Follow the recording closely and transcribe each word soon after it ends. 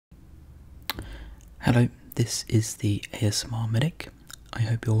Hello, this is the ASMR Medic. I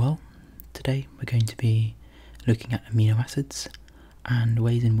hope you're well. Today we're going to be looking at amino acids and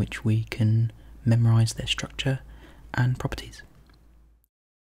ways in which we can memorise their structure and properties.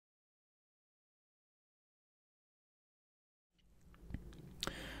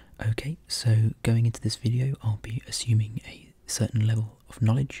 Okay, so going into this video I'll be assuming a certain level of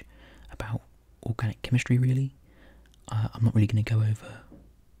knowledge about organic chemistry really. I'm not really going to go over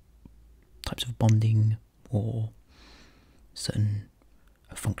types of bonding or certain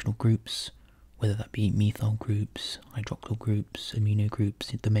functional groups, whether that be methyl groups, hydroxyl groups, amino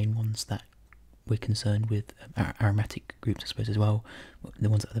groups, the main ones that we're concerned with, aromatic groups I suppose as well, the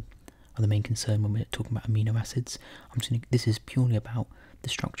ones that are the main concern when we're talking about amino acids. This is purely about the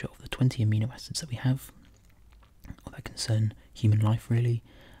structure of the 20 amino acids that we have, or that concern human life really,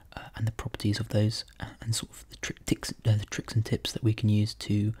 and the properties of those, and sort of the tricks and tips that we can use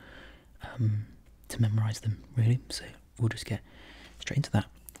to memorise them really. So we'll just get straight into that.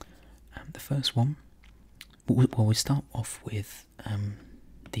 The first one, well, we start off with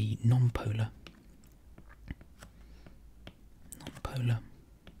the non-polar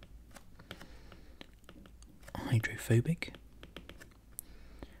hydrophobic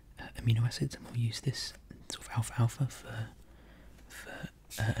amino acids, and we'll use this sort of alpha for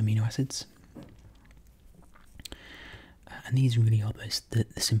amino acids. And these really are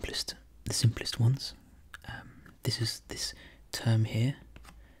the simplest ones. This term here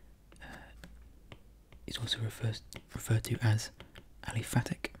is also referred to as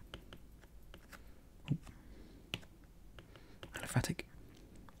aliphatic.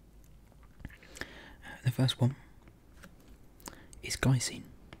 The first one is glycine.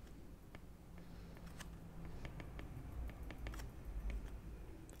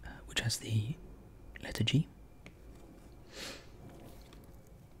 Which has the letter G.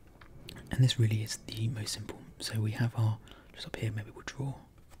 And this really is the most simple. So we have just up here, maybe we'll draw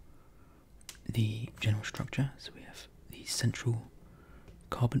the general structure. So we have the central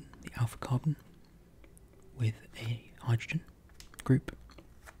carbon, the alpha carbon, with a hydrogen group,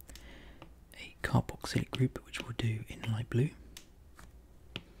 a carboxylic group, which we'll do in light blue,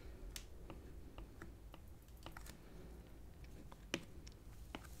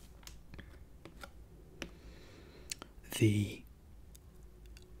 the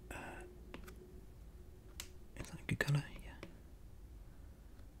is that a good colour? Yeah.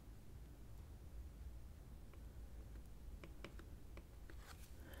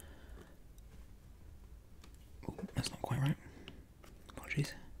 Oh, that's not quite right.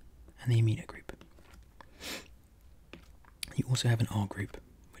 Apologies. And the amino group. You also have an R group,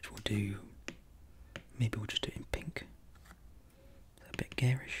 which we'll do. Maybe we'll just do it in pink. Is that a bit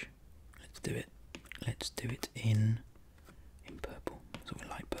garish? Let's do it. Let's do it in purple, sort of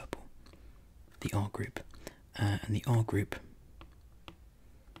light purple. The R group. And the R group,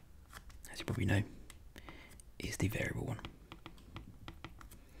 as you probably know, is the variable one.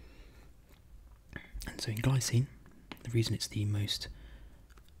 And so in glycine, the reason it's the most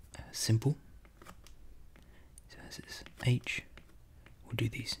simple is as it's H. We'll do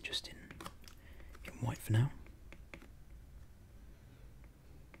these just in white for now.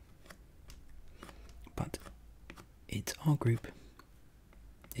 But its R group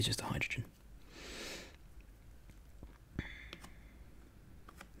is just a hydrogen.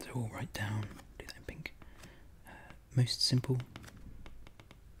 So we'll write down, do that in pink, most simple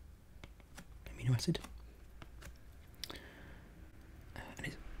amino acid,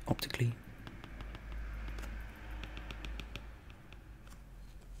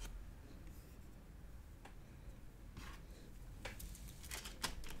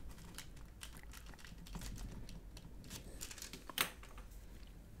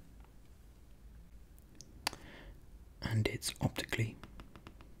 and it's optically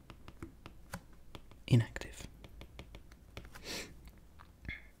inactive.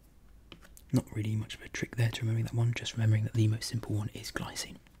 Not really much of a trick there to remembering that one, just remembering that the most simple one is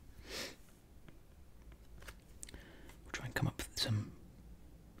glycine. We'll try and come up with some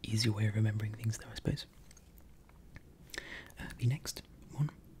easier way of remembering things though, I suppose. The next one,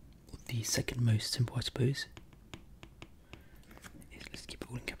 or the second most simple I suppose, is, let's keep it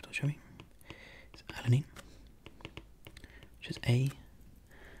all in capital, shall we? It's alanine, which is A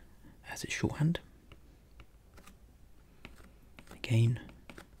as its shorthand. Again,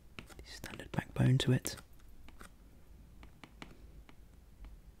 the standard backbone to it.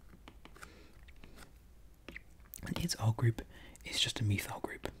 And its R group is just a methyl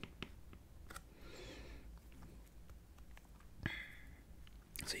group.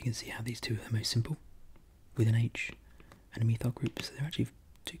 So you can see how these two are the most simple, with an H and a methyl group. So they're actually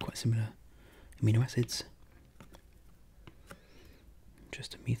two quite similar amino acids,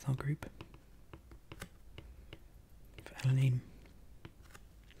 just a methyl group for alanine.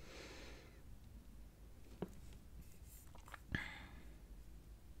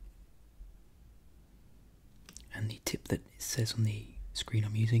 And the tip that it says on the screen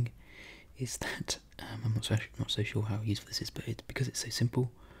I'm using is that I'm not so sure how useful this is, but it's because it's so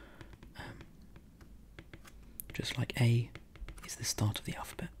simple. Just like A is the start of the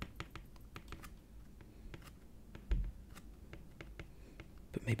alphabet,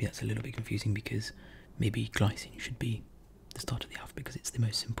 but maybe that's a little bit confusing because maybe glycine should be the start of the alphabet because it's the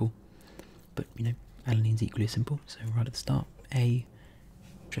most simple. But you know, alanine's equally as simple. So right at the start, A,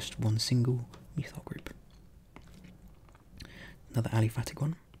 just one single methyl group. Another aliphatic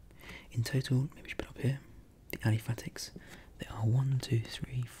one. In total, maybe we should put up here, the aliphatics, there are 1, 2,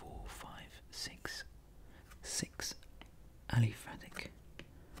 3, 4, 5, 6 aliphatic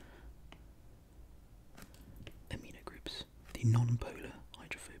amino groups, the non-polar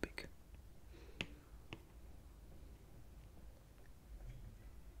hydrophobic.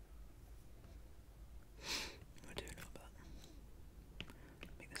 We'll do a little bit.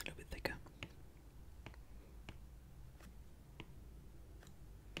 Make this a little bit thicker.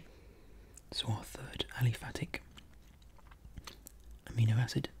 So our third aliphatic amino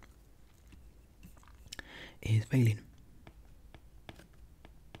acid is valine,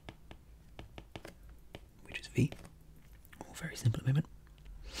 which is V, all very simple at the moment.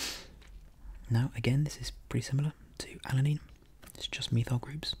 Now again, this is pretty similar to alanine, it's just methyl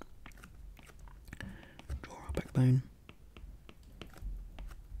groups. Draw our backbone.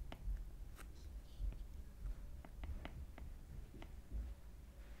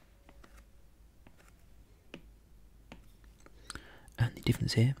 And the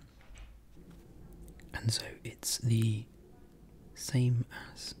difference here, and so it's the same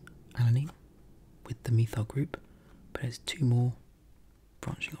as alanine with the methyl group, but there's 2 more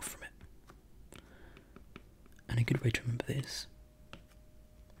branching off from it. And a good way to remember this,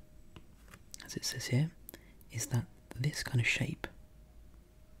 as it says here, is that this kind of shape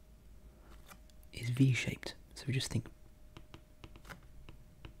is V-shaped. So we just think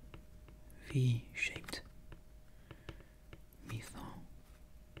V-shaped methyl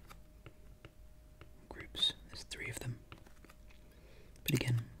groups. There's 3 of them, but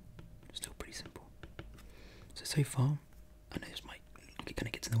again, still pretty simple. So far, I know this might it kind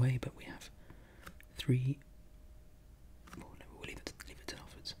of gets in the way, but we have 3. Well, no, we'll leave it till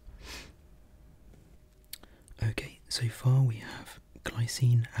afterwards. Okay, so far we have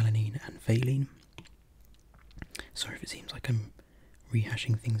glycine, alanine, and valine. Sorry if it seems like I'm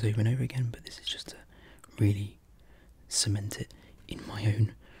rehashing things over and over again, but this is just to really cement it in my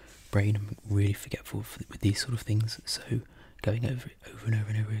own brain. I'm really forgetful with these sort of things, so going over it over and over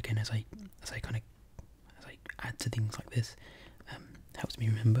and over again as I add to things like this helps me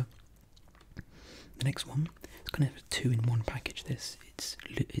remember. The next one, it's kind of a 2-in-1 package. This it's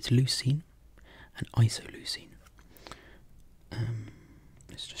leucine and isoleucine.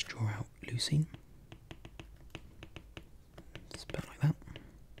 Let's just draw out leucine. Spelled like that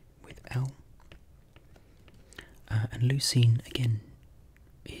with L. And leucine again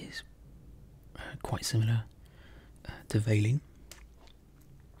is quite similar to valine,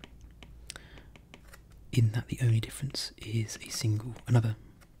 in that the only difference is another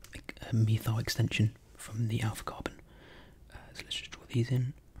methyl extension from the alpha carbon. So let's just draw these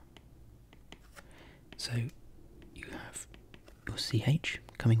in. So you have your CH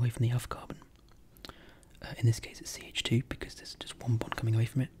coming away from the alpha carbon. In this case it's CH2 because there's just one bond coming away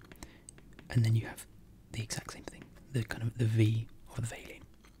from it, and then you have the exact same thing, the kind of the V of the valine.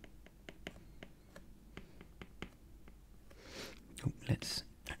 Oh, let's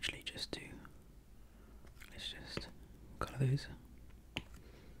actually just colour those.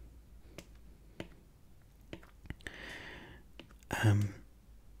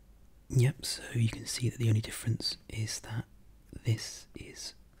 Yep, so you can see that the only difference is that this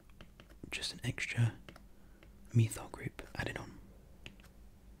is just an extra methyl group added on.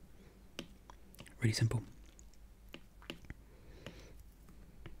 Really simple.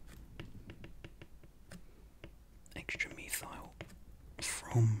 Extra methyl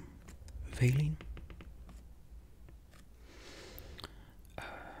from valine.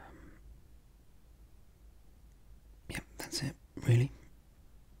 Yep, that's it, really.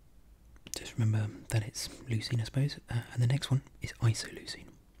 Just remember that it's leucine, I suppose. And the next one is isoleucine.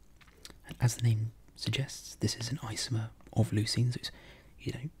 And as the name suggests, this is an isomer of leucine, so it's,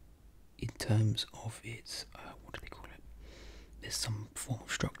 you know, in terms of its, what do they call it? There's some form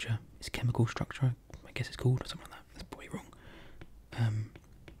of structure. It's chemical structure, I guess it's called, or something like that. That's probably wrong.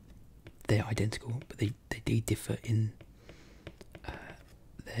 they're identical, but they do differ in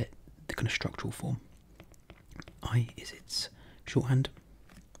the kind of structural form. I is its shorthand,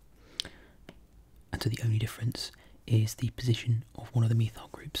 and so the only difference is the position of one of the methyl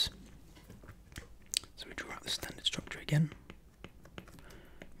groups. So we draw out the standard structure again.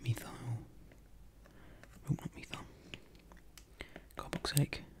 Methyl, oh not methyl,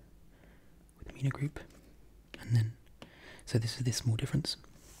 carboxylic with amino group, and then, so this is this small difference.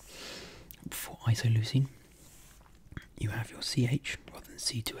 For isoleucine, you have your CH rather than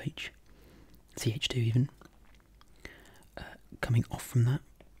C2H, CH2 even. Coming off from that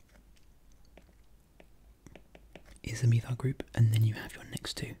is the methyl group, and then you have your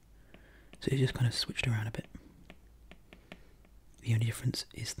next two. So it's just kind of switched around a bit. The only difference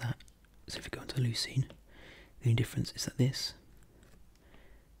is that, so if we go into leucine, the only difference is that this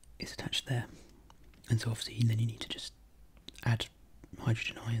is attached there. And so obviously then you need to just add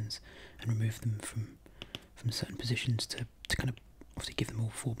hydrogen ions and remove them from certain positions to kind of obviously give them all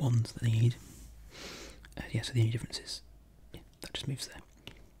 4 bonds that they need. Yeah, so the only difference is, yeah, that just moves there.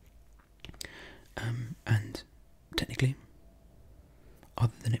 And technically,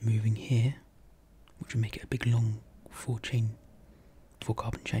 other than it moving here, which would make it a big long 4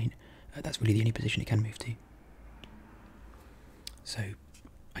 carbon chain, that's really the only position it can move to. So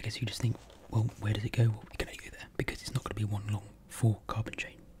I guess you just think, well, where does it go? Well, it can only go there, because it's not going to be one long 4 carbon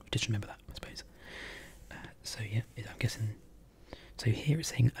chain. Just remember that, I suppose. So yeah, I'm guessing, so here it's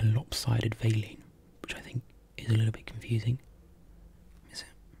saying a lopsided valine, which I think is a little bit confusing. Is it?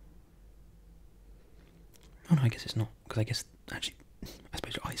 Oh no, I guess it's not, because I guess, actually, I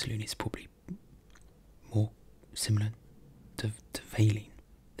suppose isoleucine is probably more similar to valine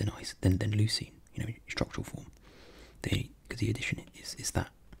than leucine, you know, in structural form. Because the addition is that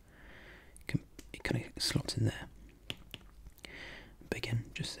it kind of slots in there. But again,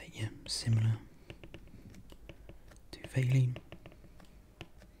 just say, yeah, similar to valine,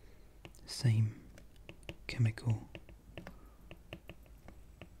 same chemical,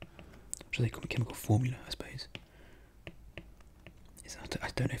 what should they call it, chemical formula, I suppose. I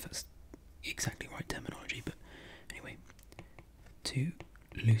don't know if that's exactly right terminology, but anyway, to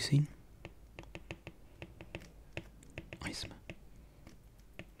leucine, isomer.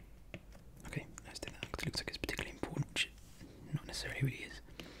 Okay, let's do that because it looks like it's particularly important, which it not necessarily really is.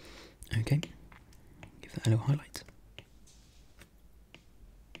 Okay, give that a little highlight.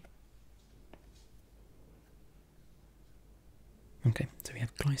 Okay, so we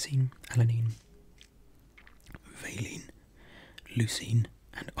have glycine, alanine, valine, leucine,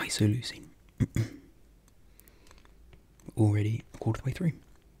 and isoleucine. Already a quarter of the way through,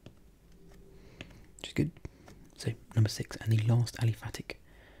 which is good. So number 6, and the last aliphatic,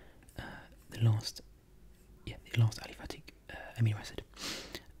 aliphatic amino acid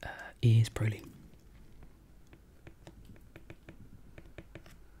is proline.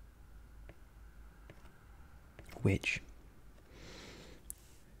 Which,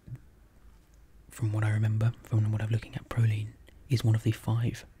 from what I remember, from what I'm looking at, proline is one of the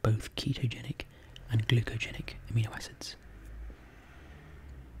 5 both ketogenic and glucogenic amino acids.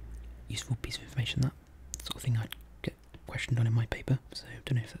 Useful piece of information, that sort of thing I'd get questioned on in my paper, so I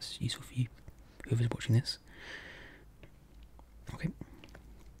don't know if that's useful for you, whoever's watching this. Okay.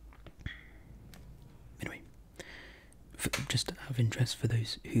 Anyway, just out of interest for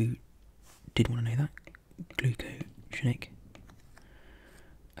those who did want to know that, glucogenic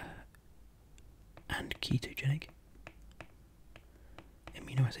and ketogenic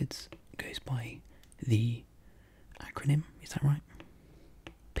amino acids goes by the acronym, is that right?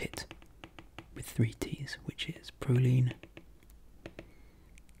 PIT, with 3 T's, which is proline,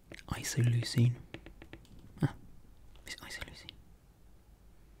 isoleucine. It's isoleucine.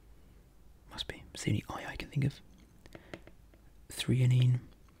 Must be. It's the only I can think of. Threonine,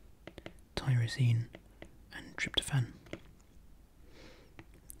 tyrosine, and tryptophan.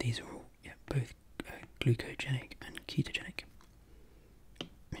 These are all, yeah, both glucogenic and ketogenic.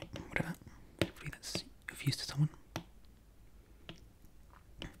 Whatever. Hopefully that's of use to someone.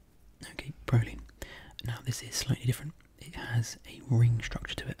 Okay, proline. Now this is slightly different. It has a ring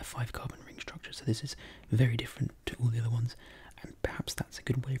structure to it, a 5-carbon ring structure, so this is very different to all the other ones, and perhaps that's a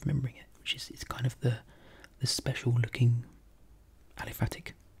good way of remembering it, which is it's kind of the special looking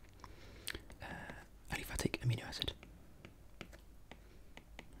aliphatic amino acid.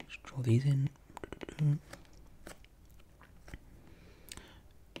 Let's draw these in.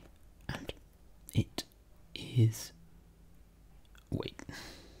 And it is, wait,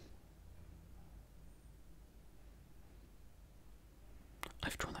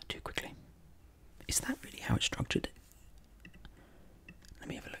 I've drawn that too quickly. Is that really how it's structured? Let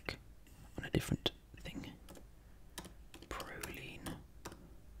me have a look. different thing. Proline.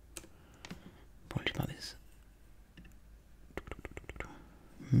 Probably about this.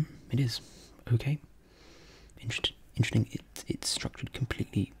 It is okay. Interesting. It's structured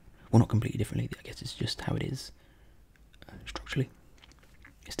completely, well, not completely differently. I guess it's just how it is structurally.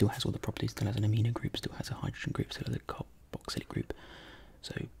 It still has all the properties. Still has an amino group. Still has a hydrogen group. Still has a carboxylic group.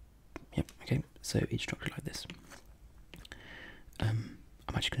 So, yep. Okay. So it's structured like this. I'm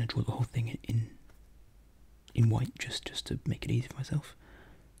actually going to draw the whole thing in white just to make it easy for myself.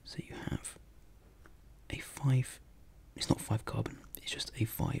 So you have a 5. It's not 5 carbon. It's just a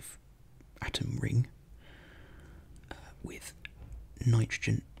 5 atom ring with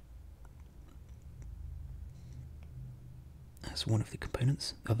nitrogen as one of the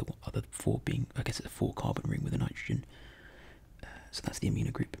components. The other 4 being, I guess, it's a 4 carbon ring with a nitrogen. So that's the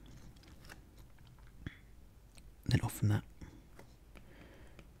amino group. And then off from that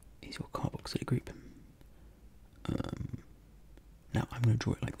is your carboxylic group. Now I'm going to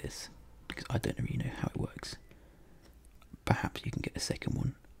draw it like this because I don't really know how it works. Perhaps you can get a second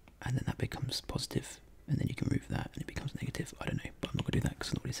one and then that becomes positive, and then you can remove that and it becomes negative. I don't know, but I'm not going to do that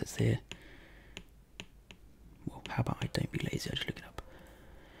because nobody says here. Well, how about I don't be lazy, I just look it up.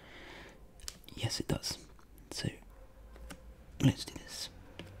 Yes, it does. So let's do this.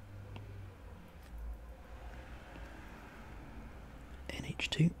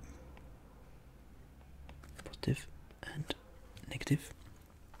 NH2, positive and negative,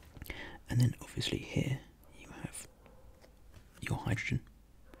 and then obviously here you have your hydrogen.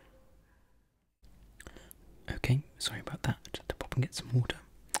 Okay, sorry about that, just to pop and get some water.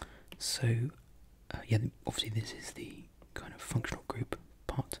 So yeah, obviously this is the kind of functional group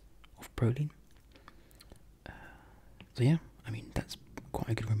part of proline. So yeah, I mean that's quite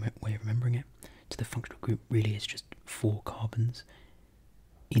a good way of remembering it. So the functional group really is just 4 carbons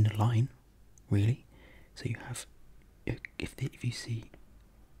in a line, really. So you have, if you see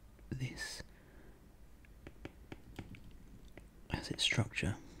this as its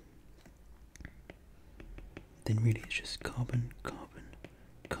structure, then really it's just carbon, carbon,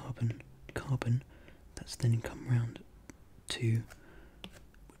 carbon, carbon. That's then come round to,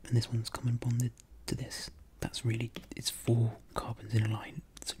 and this one's come and bonded to this. That's really, it's 4 carbons in a line.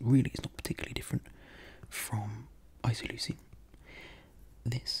 So really it's not particularly different from isoleucine.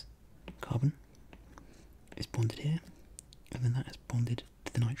 This carbon is bonded here, and then that is bonded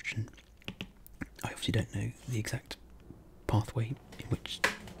to the nitrogen. I obviously don't know the exact pathway in which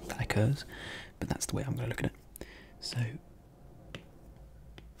that occurs, but that's the way I'm going to look at it. So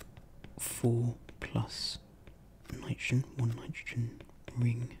 4 plus nitrogen, 1 nitrogen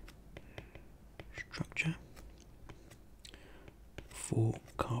ring structure, 4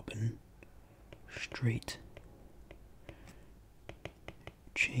 carbon straight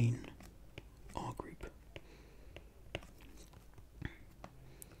chain R group.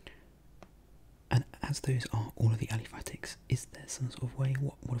 And as those are all of the aliphatics, is there some sort of way?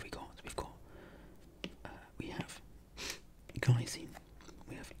 What have we got? We've got we have glycine,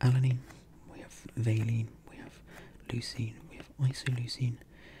 we have alanine, we have valine, we have leucine, we have isoleucine,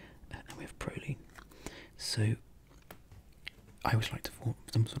 and we have proline. So I always like to form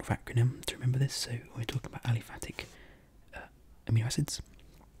some sort of acronym to remember this. So we're talking about aliphatic amino acids.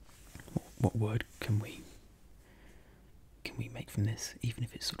 What word can we make from this, even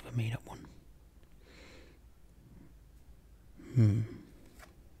if it's sort of a made up one?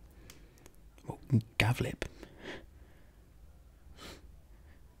 Well, Gavlip.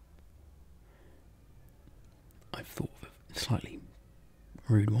 I've thought of a slightly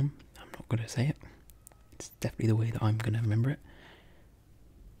rude one. I'm not going to say it. It's definitely the way that I'm going to remember it.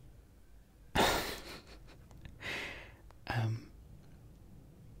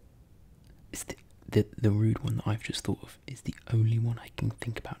 It's the rude one that I've just thought of is the only one I can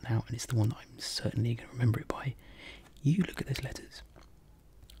think about now, and it's the one that I'm certainly going to remember it by. You look at those letters.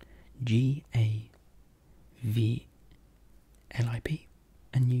 G-A-V-L-I-P,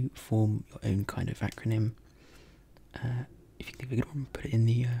 and you form your own kind of acronym. If you think of a good one, put it in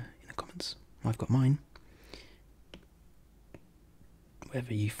the comments. I've got mine.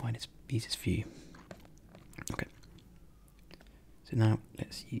 Whatever you find is easiest for you. Okay. So now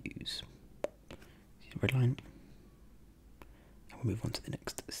let's use the red line, and we'll move on to the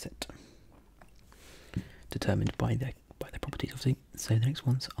next set, determined by their properties, obviously. So the next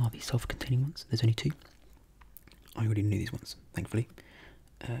ones are the sulphur-containing ones. There's only 2. I already knew these ones, thankfully.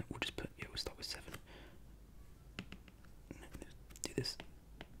 We'll just put, we'll start with 7. Let's do this.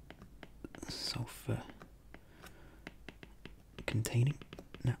 Sulphur-containing.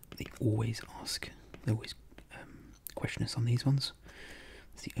 Now, they always question us on these ones.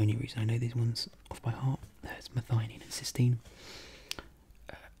 That's the only reason I know these ones off by heart. There's methionine and cysteine.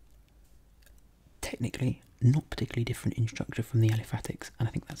 Technically, not particularly different in structure from the aliphatics, and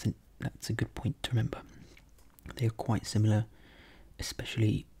I think that's a good point to remember. They are quite similar,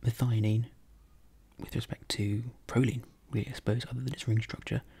 especially methionine with respect to proline, really, I suppose, other than its ring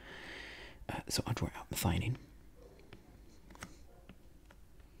structure. So I'll draw out methionine.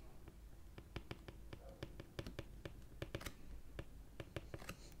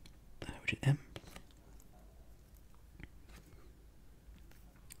 Which is M.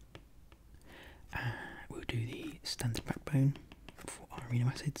 We'll do the standard backbone for our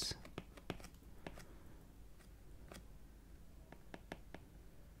amino acids.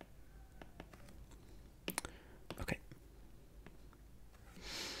 Okay.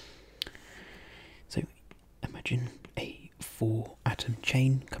 So imagine a 4-atom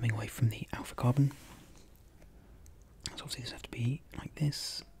chain coming away from the alpha carbon. So obviously this has to be like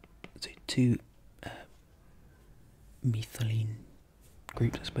this. So 2 methylene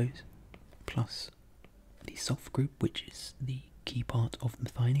groups, I suppose, plus the sulfur group, which is the key part of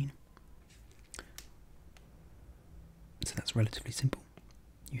methionine. So that's relatively simple.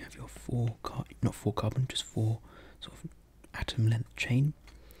 You have your 4 carbon, just 4 sort of atom length chain,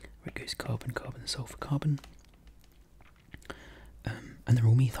 where it goes carbon, carbon, sulfur, carbon, and they're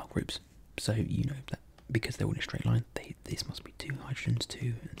all methyl groups. So you know that because they're all in a straight line, this must be 2 hydrogens,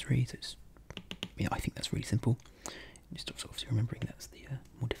 2 and 3. So it's, I think that's really simple. Just obviously remembering that's the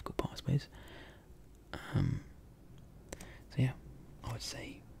more difficult part, I suppose. So yeah, I would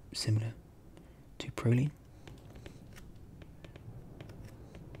say similar to proline.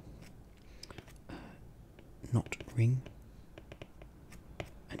 Not ring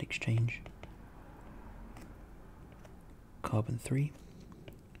and exchange carbon 3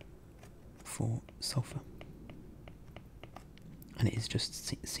 for sulfur, and it is just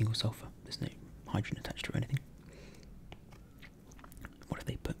single sulfur. There's no hydrogen attached to or anything. What have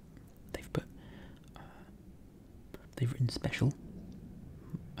they put? They've written special.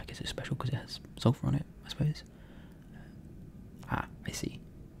 I guess it's special because it has sulfur on it, I suppose. I see.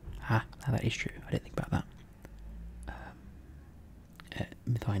 Now that is true. I didn't think about that.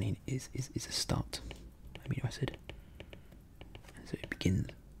 Methionine is a start amino acid, and so it begins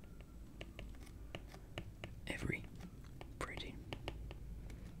every protein.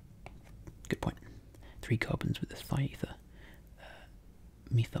 Good point. 3 carbons with a thiether,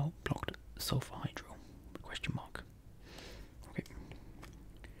 methyl blocked sulfur hydryl, question mark. Okay.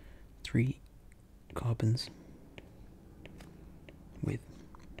 3 carbons with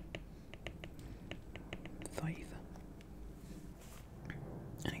thiether.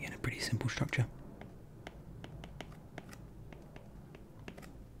 And again, a pretty simple structure.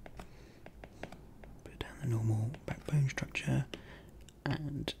 Put down the normal backbone structure,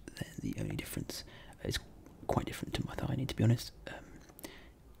 and then the only difference is quite different to methionine, to be honest.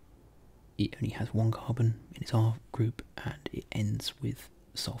 It only has 1 carbon in its R group, and it ends with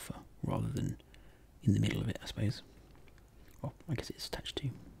sulfur rather than in the middle of it, I suppose. Well, I guess it's attached to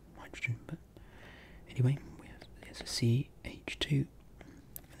hydrogen, but anyway, we have a CH2, and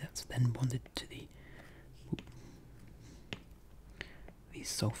that's then bonded to the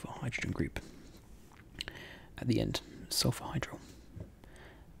sulfur hydrogen group at the end, sulfur hydryl.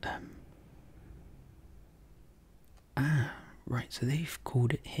 Right, so they've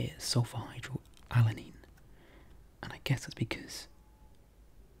called it here sulfur-hydroalanine, and I guess that's because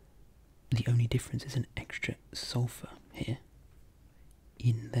the only difference is an extra sulfur here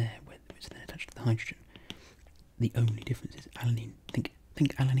in there, which is then attached to the hydrogen. The only difference is alanine. Think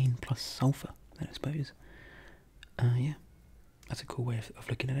alanine plus sulfur, then, I suppose. Yeah, that's a cool way of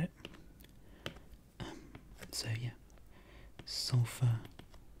looking at it. So yeah, sulfur.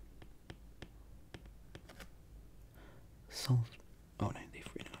 Oh no, they've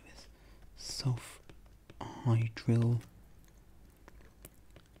written it like this. Sulfur-hydryl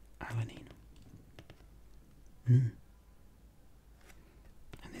alanine. And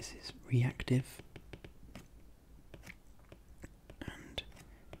this is reactive and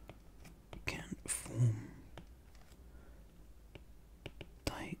can form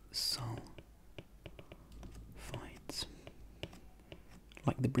disulfides,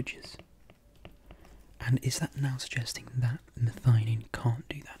 like the bridges. And is that now suggesting that methionine can't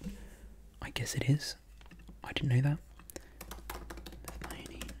do that? I guess it is. I didn't know that.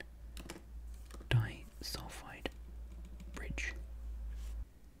 Methionine disulfide bridge.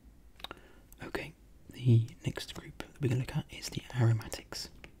 Okay, the next group that we're going to look at is the aromatics.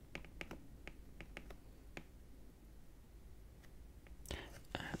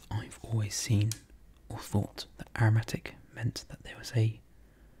 I've always seen or thought that aromatic meant that there was a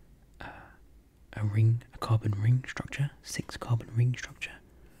a carbon ring structure, 6 carbon ring structure.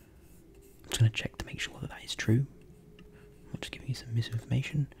 I'm just going to check to make sure that that is true. I'm just giving you some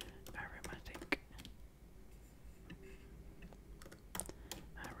misinformation. Aromatic.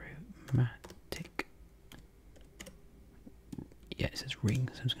 Aromatic. Yeah, it says ring,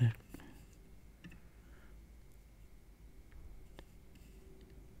 so I'm just going to.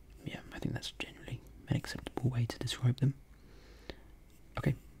 Yeah, I think that's generally an acceptable way to describe them.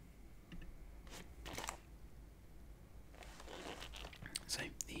 Okay. So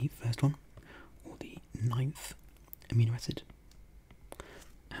the first one, or the 9th amino acid.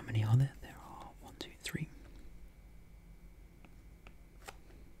 How many are there? There are 1, 2, 3.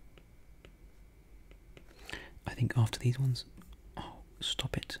 I think after these ones, I'll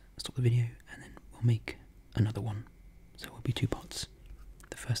stop the video, and then we'll make another one. So it will be 2 parts.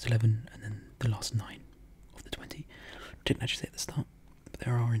 The first 11 and then the last 9 of the 20. Didn't actually say at the start, but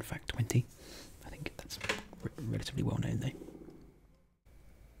there are in fact 20. I think that's relatively well known though.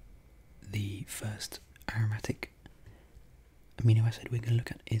 The first aromatic amino acid we're going to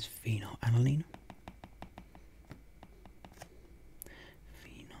look at is phenylalanine.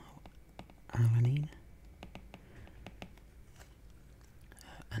 Phenylalanine.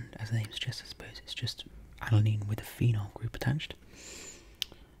 And as the name suggests, I suppose it's just alanine with a phenyl group attached.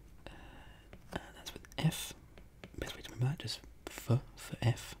 That's with F. Best way to remember that, just for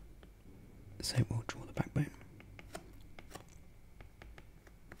F. So we'll draw the backbone.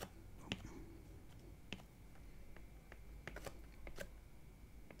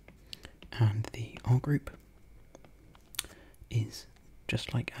 And the R group is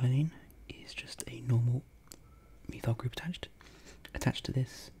just like alanine, is just a normal methyl group attached. Attached to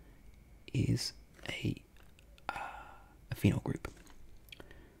this is a phenyl group.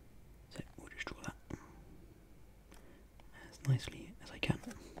 So we'll just draw that as nicely as I can.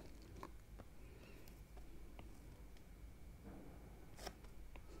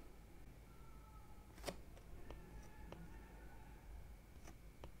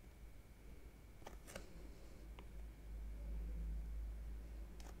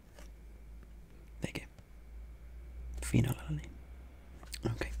 There you go. Phenylalanine.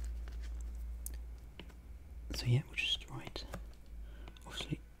 Okay. So yeah, we'll just write,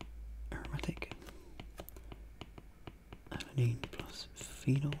 obviously, aromatic, alanine plus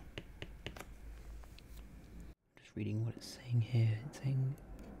phenyl. Just reading what it's saying here. It's saying,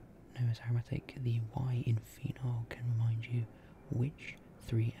 known as aromatic, the Y in phenyl can remind you which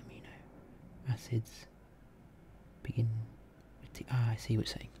 3 amino acids begin with T. Ah, I see what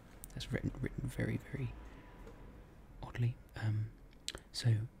it's saying. That's written very, very oddly. So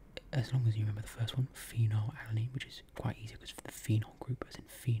as long as you remember the first one, phenylalanine, which is quite easy because for the phenyl group, as in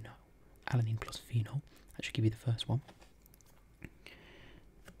phenyl, alanine plus phenyl, that should give you the first one.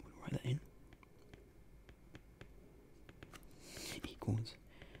 We'll write that in. It equals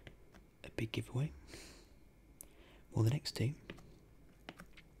a big giveaway. Well, the next 2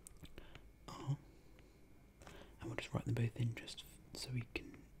 are, and we'll just write them both in just so we can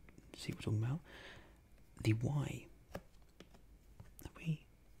see what we're talking about. The Y.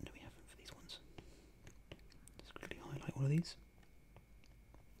 Do we have them for these ones? Just quickly highlight all of these.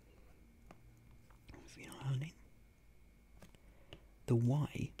 Phenylalanine. The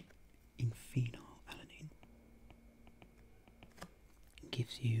Y in phenylalanine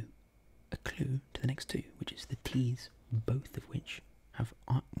gives you a clue to the next 2, which is the T's, both of which have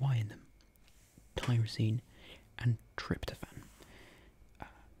Y in them. Tyrosine and tryptophan.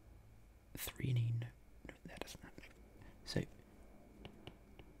 Threonine. No, that doesn't happen. So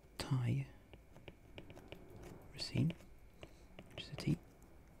tyrosine, which is a T.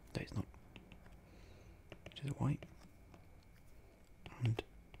 No, it's not. Which is a Y. And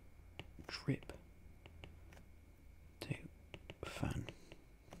tryptophan,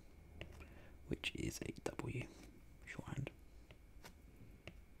 which is a W shorthand.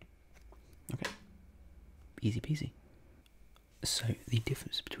 Okay. Easy peasy. So the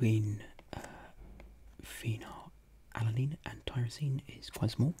difference between phenylalanine and tyrosine is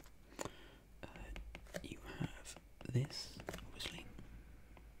quite small. You have this, obviously.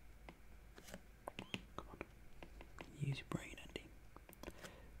 Come on, use your brain, Andy.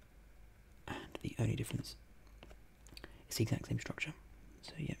 And the only difference is the exact same structure.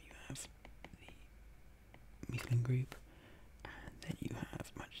 So yeah, you have the methylene group, and then you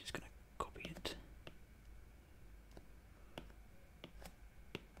have. I'm just going to copy it.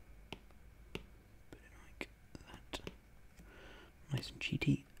 Nice and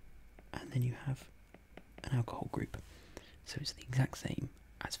cheaty, and then you have an alcohol group. So it's the exact same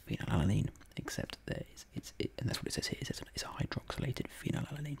as phenylalanine, except there is and that's what it says here. It says it's a hydroxylated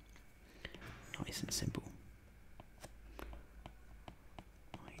phenylalanine. nice and simple.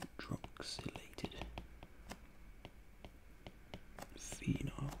 Hydroxylated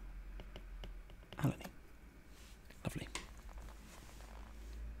phenylalanine. Lovely.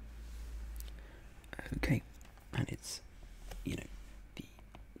 Okay, and it's, you know, the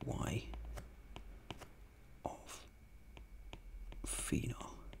Y of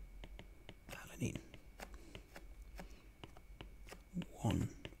phenylalanine. 1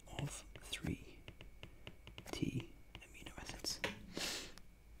 of 3 T amino acids.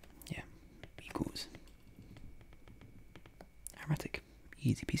 Yeah, equals aromatic.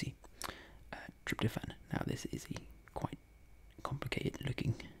 Easy peasy. Tryptophan. Now this is a quite complicated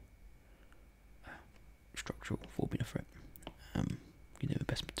looking structural formula for it. You do the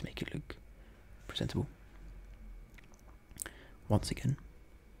best to make it look presentable. Once again,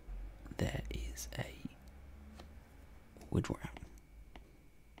 there is a, we'll draw out.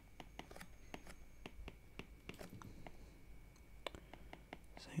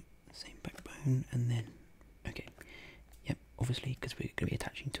 So same backbone, and then okay, yep. Obviously, because we're going to be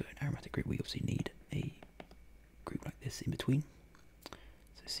attaching to an aromatic group, we obviously need a group like this in between.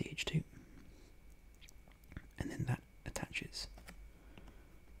 So CH2, and then that attaches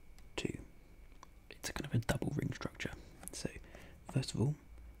to, it's a kind of a double ring structure. So first of all,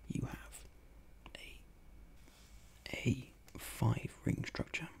 you have a 5-ring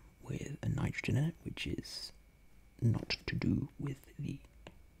structure with a nitrogen in it, which is not to do with the,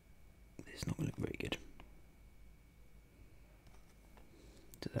 it's not going to look very good.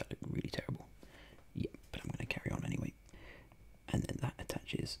 Does that look really terrible? Yeah, but I'm going to carry on anyway. And then that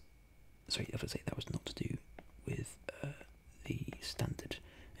attaches, sorry, I have to say that was not to do with the standard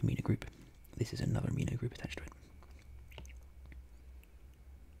amino group. This is another amino group attached to it.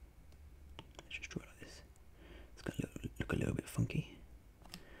 Let's just draw it like this. It's going to look a little bit funky.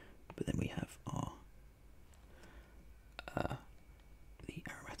 But then we have our the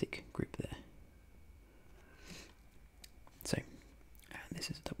aromatic group there. So, and this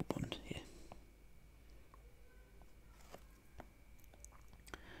is a double bond here.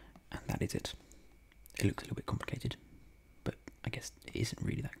 And that is it. It looks a little bit complicated, but I guess it isn't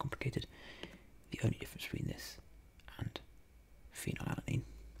really that complicated. The only difference between this and phenylalanine,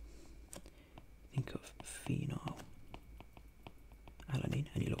 think of phenylalanine,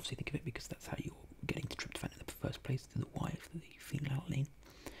 and you'll obviously think of it because that's how you're getting to tryptophan in the first place, to the Y of the phenylalanine.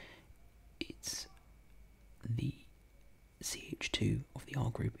 It's the CH2 of the R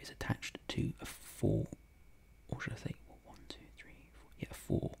group is attached to a 4, or should I say, 1, 2, 3, 4, yeah,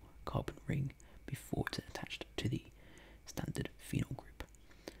 4 carbon ring before it's attached to the standard phenol group.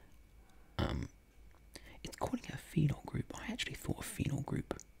 It's calling it a phenol group. I actually thought a phenol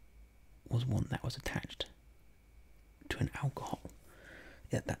group was one that was attached to an alcohol.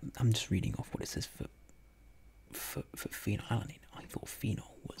 Yeah, I'm just reading off what it says for phenylalanine. I thought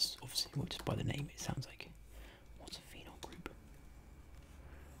phenol was obviously, well, just by the name, it sounds like, what's a phenol group?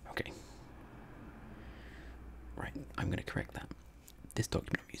 Okay. Right, I'm going to correct that. This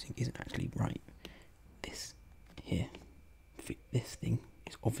document I'm using isn't actually right. This here, this thing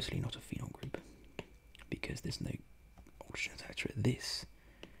is obviously not a phenol group because there's no oxygen attached to it. This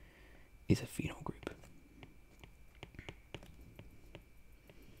is a phenol group.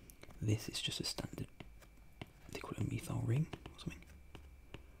 This is just a standard, they call it a methyl ring or something.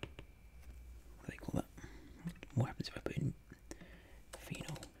 What do they call that? What happens if I put in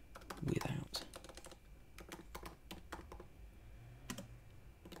phenol without?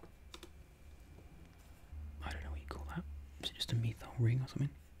 I don't know what you call that. Is it just a methyl ring or something?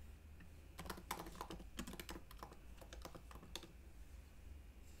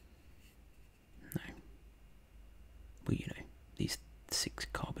 No. Well, you know, these 6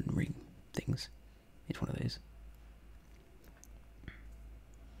 carbon ring things. It's one of those.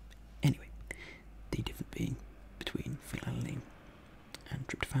 Anyway, the difference being between phenylalanine and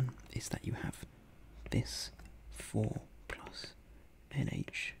tryptophan is that you have this 4 plus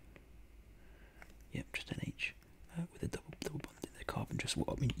NH. Yep, just NH with a double bond in the carbon. Just what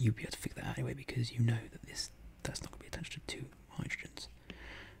I mean, you'd be able to figure that out anyway because you know that that's not going to be attached to 2 hydrogens.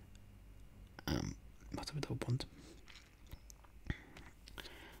 Must have a double bond.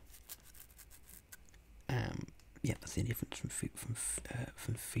 Yeah, that's the difference from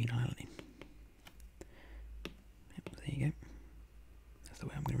phenylalanine. Yep, there you go. That's the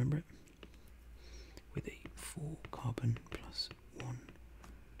way I'm going to remember it. With a 4 carbon plus 1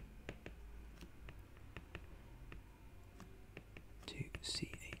 to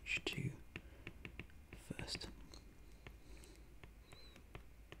CH2 first.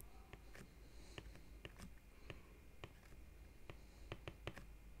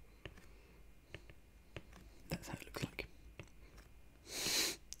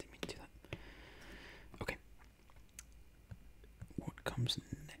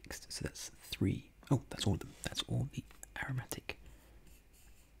 3. Oh, that's all of them. That's all the aromatic.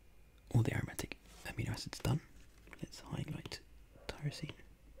 All the aromatic amino acids done. Let's highlight tyrosine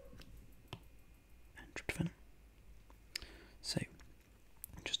and tryptophan. So,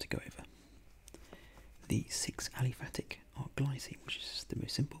 just to go over, the 6 aliphatic are glycine, which is the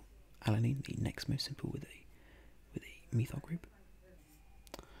most simple. Alanine, the next most simple with a methyl group.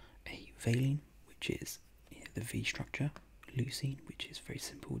 A valine, which is the V structure. Leucine, which is very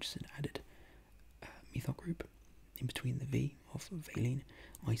simple, just an added methyl group in between the V of valine.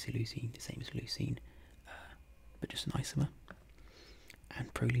 Isoleucine, the same as leucine, but just an isomer.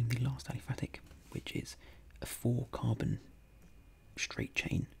 And proline, the last aliphatic, which is a 4-carbon straight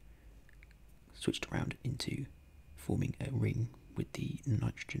chain switched around into forming a ring with the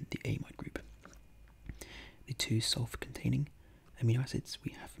nitrogen, the amide group. The 2 sulphur-containing amino acids,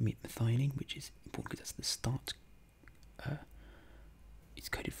 we have methionine, which is important because that's the start. It's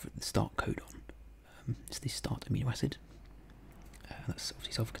coded for the start codon. It's the start amino acid. That's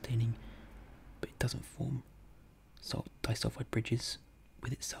obviously sulphur-containing, but it doesn't form disulfide bridges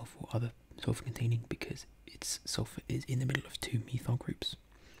with itself or other sulphur-containing because its sulphur is in the middle of 2 methyl groups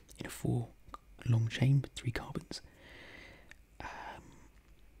in a 4 long chain with 3 carbons.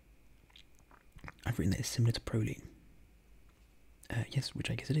 I've written that it's similar to proline. Yes, which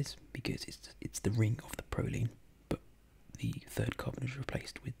I guess it is, because it's the ring of the proline, but the 3rd carbon is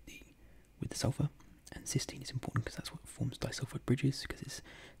replaced with the sulfur. And cysteine is important because that's what forms disulfide bridges, because its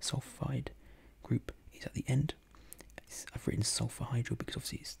sulfide group is at the end. I've written sulfur hydryl because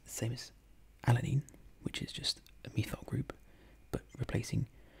obviously it's the same as alanine, which is just a methyl group, but replacing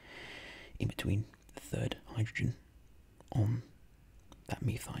in between the 3rd hydrogen on that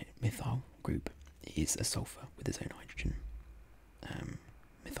methyl group is a sulfur with its own hydrogen.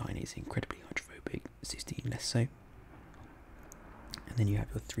 Methionine is incredibly hydrophobic, cysteine less so. And then you have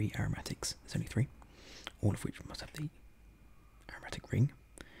your 3 aromatics, there's only 3, all of which must have the aromatic ring.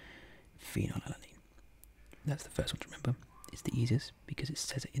 Phenylalanine. That's the first one to remember. It's the easiest because it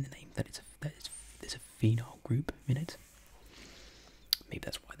says it in the name that there's a phenyl group in it. Maybe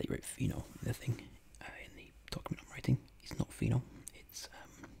that's why they wrote phenyl in the thing, in the document I'm writing. It's not phenyl, it's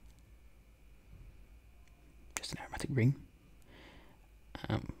just an aromatic ring.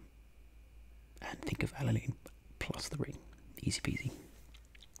 And think of alanine plus the ring. Easy peasy.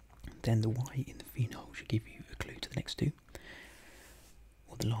 Then the Y in the phenol should give you a clue to the next 2,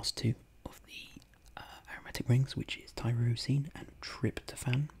 or the last 2 of the aromatic rings, which is tyrosine and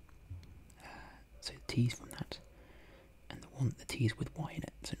tryptophan. So the T's from that, and the T's with Y in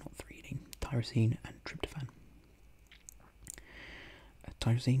it, so not 3 eating. Tyrosine and tryptophan.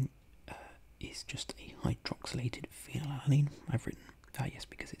 Tyrosine is just a hydroxylated phenylalanine. I've written that, yes,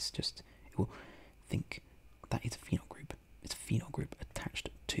 because it will think that is a phenyl group. It's a phenyl group attached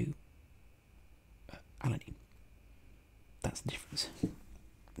to alanine. That's the difference.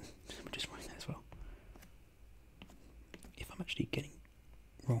 We'll just write that as well. If I'm actually getting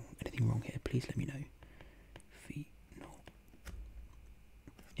anything wrong here, please let me know. Phenol.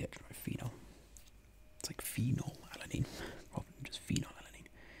 Yeah, just write phenol. It's like phenol alanine rather than just phenyl alanine.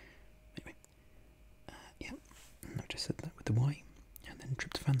 Anyway, yeah, I just said that with the Y, and then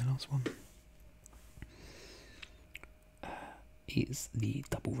tryptophan, the last one. Is the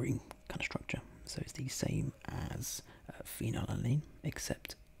double ring kind of structure, so it's the same as phenylalanine,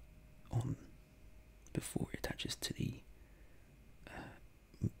 except before it attaches to the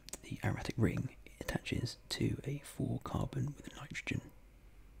aromatic ring, it attaches to a 4-carbon with a nitrogen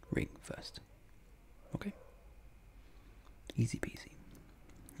ring first. Okay, easy peasy.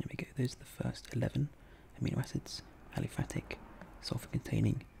 There we go. Those are the first 11 amino acids: aliphatic,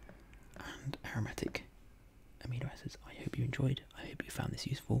 sulphur-containing, and aromatic amino acids. I hope you enjoyed. I hope you found this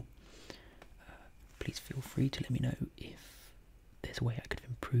useful. Please feel free to let me know if there's a way I could have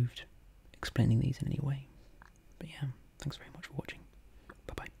improved explaining these in any way. But yeah, thanks very much for watching.